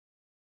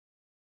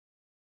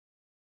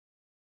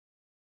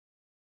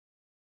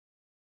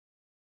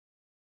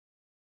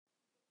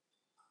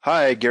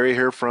Hi, Gary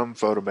here from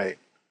Photamate.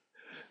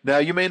 Now,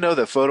 you may know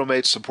that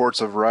Photamate supports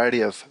a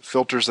variety of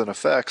filters and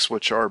effects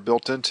which are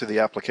built into the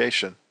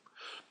application.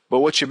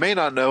 But what you may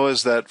not know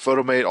is that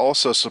Photamate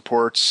also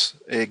supports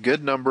a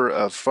good number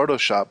of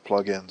Photoshop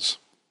plugins.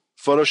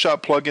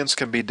 Photoshop plugins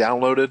can be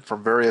downloaded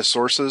from various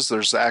sources.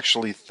 There's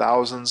actually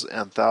thousands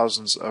and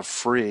thousands of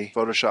free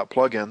Photoshop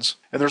plugins.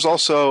 And there's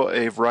also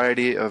a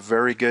variety of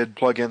very good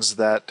plugins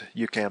that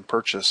you can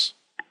purchase.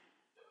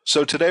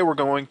 So today we're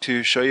going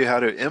to show you how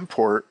to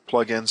import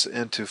plugins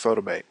into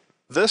Photamate.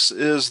 This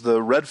is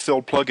the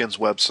Redfield Plugins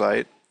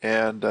website,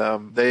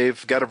 and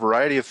they've got a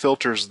variety of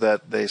filters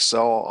that they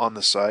sell on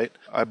the site.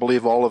 I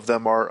believe all of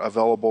them are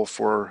available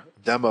for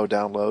demo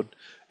download,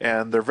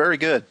 and they're very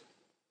good.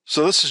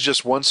 So this is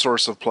just one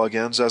source of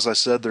plugins. As I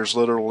said, there's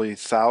literally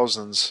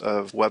thousands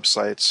of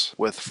websites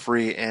with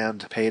free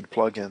and paid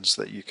plugins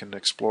that you can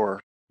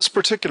explore. This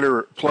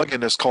particular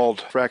plugin is called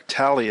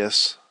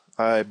Fractalius.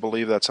 I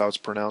believe that's how it's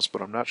pronounced,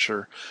 but I'm not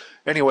sure.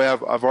 Anyway,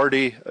 I've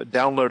already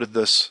downloaded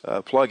this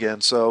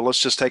plugin, so let's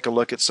just take a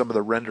look at some of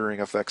the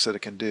rendering effects that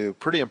it can do.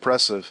 Pretty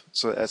impressive.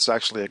 So it's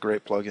actually a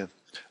great plugin.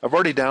 I've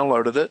already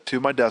downloaded it to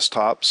my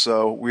desktop,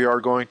 so we are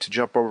going to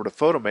jump over to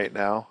Photamate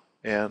now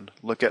and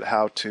look at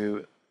how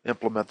to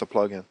implement the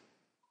plugin.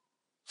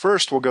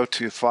 First, we'll go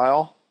to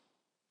File,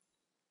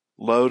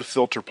 Load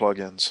Filter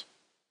Plugins.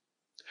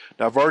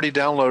 Now, I've already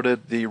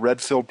downloaded the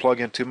Redfield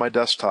plugin to my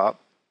desktop.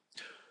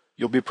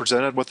 You'll be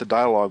presented with a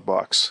dialog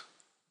box.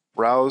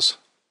 Browse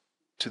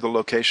to the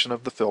location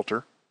of the filter.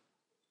 In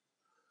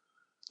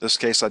this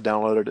case, I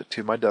downloaded it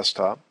to my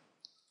desktop.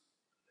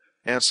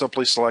 And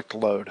simply select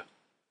Load.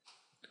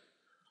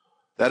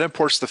 That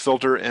imports the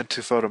filter into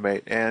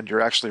Photamate, and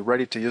you're actually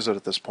ready to use it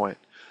at this point.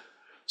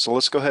 So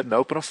let's go ahead and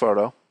open a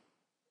photo.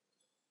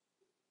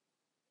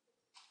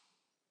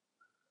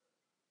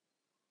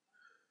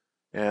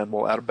 And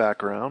we'll add a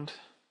background.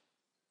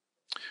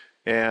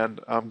 And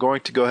I'm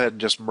going to go ahead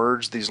and just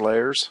merge these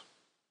layers.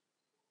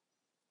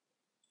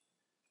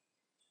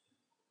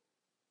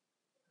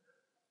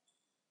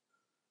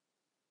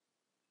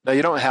 Now,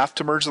 you don't have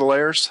to merge the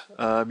layers.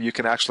 You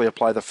can actually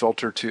apply the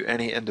filter to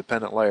any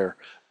independent layer.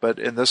 But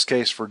in this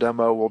case, for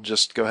demo, we'll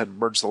just go ahead and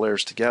merge the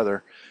layers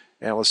together.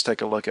 And let's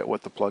take a look at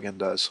what the plugin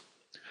does.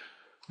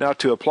 Now,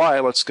 to apply,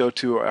 let's go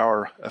to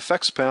our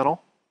Effects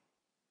panel,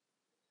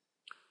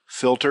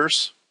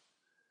 Filters,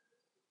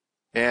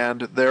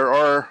 and there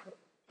are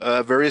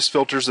various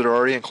filters that are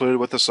already included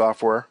with the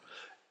software.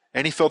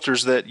 Any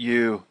filters that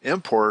you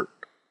import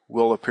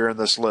will appear in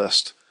this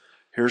list.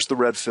 Here's the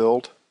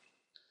Redfield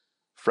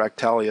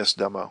Fractalius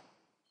demo,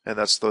 and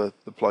that's the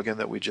plugin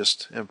that we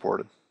just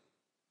imported.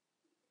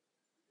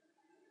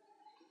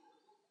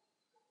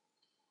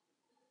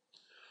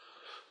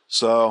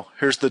 So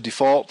here's the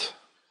default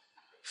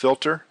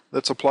filter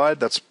that's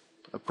applied. That's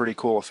a pretty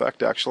cool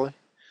effect, actually.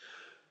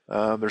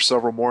 There's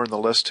several more in the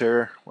list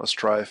here. Let's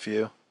try a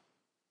few.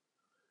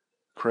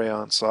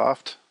 Crayon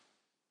Soft.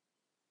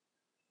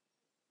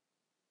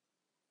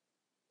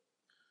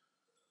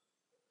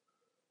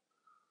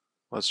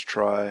 Let's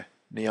try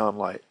Neon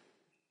Light.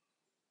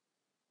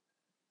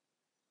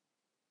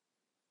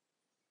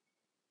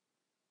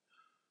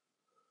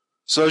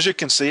 So as you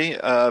can see,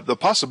 the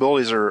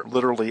possibilities are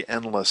literally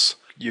endless.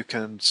 You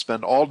can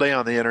spend all day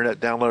on the internet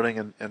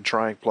downloading and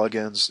trying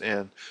plugins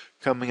and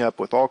coming up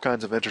with all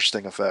kinds of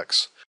interesting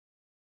effects.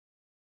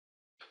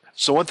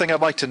 So one thing I'd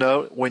like to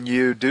note, when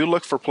you do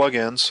look for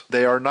plugins,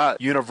 they are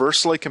not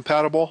universally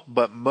compatible,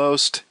 but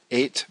most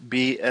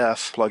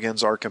 8BF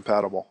plugins are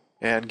compatible.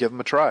 And give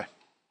them a try.